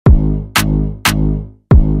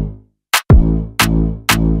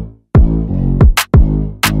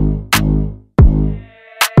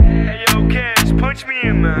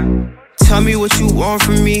Tell me what you want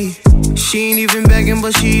from me. She ain't even begging,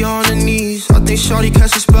 but she on her knees. I think shorty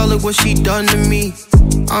catch a spell, look what she done to me.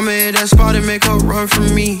 I'ma hit that spot and make her run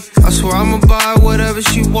from me. I swear I'ma buy whatever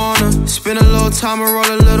she wanna. Spend a little time and roll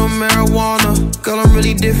a little marijuana. Girl, I'm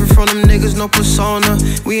really different from them niggas, no persona.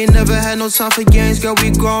 We ain't never had no time for games, girl,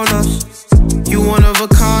 we grown-ups. You one of a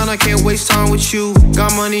kind, I can't waste time with you.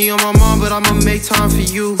 Got money on my mom, but I'ma make time for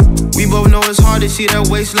you. We both know it's hard to see that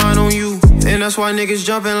waistline on you, and that's why niggas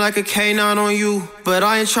jumping like a K9 on you. But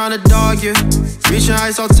I ain't tryna dog you, reaching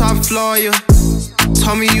heights on top floor you.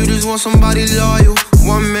 Tell me you just want somebody loyal.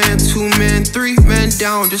 1 man, 2 man, 3 men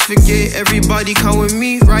down. Just forget everybody, come with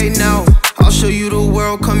me right now. I'll show you the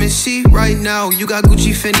world, come and see right now. You got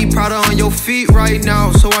Gucci, Fendi, Prada on your feet right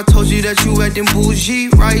now. So I told you that you acting bougie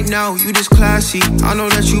right now. You just classy, I know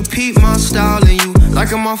that you peep my style. And you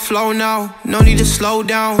liking my flow now, no need to slow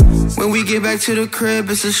down. When we get back to the crib,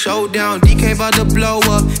 it's a showdown. DK about to blow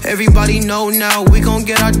up, everybody know now. We gon'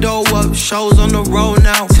 get our dough up, shows on the road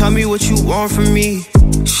now. Tell me what you want from me.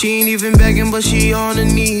 She ain't even begging, but she on her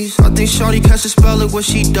knees. I think shorty catch a spell, look what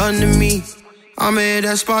she done to me. I'ma hit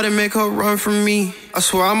that spot and make her run from me. I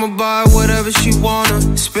swear I'ma buy whatever she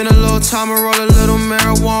wanna. Spend a little time and roll a little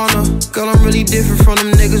marijuana. Girl, I'm really different from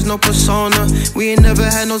them niggas, no persona. We ain't never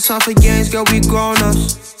had no time for games, girl, we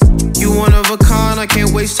grown-ups. You one of a kind, I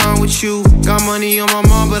can't waste time with you. Got money on my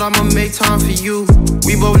mom, but I'ma make time for you.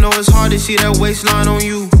 We both know it's hard to see that waistline on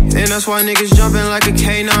you, and that's why niggas jumping like a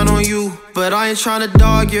K9 on you. But I ain't tryna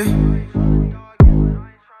dog you,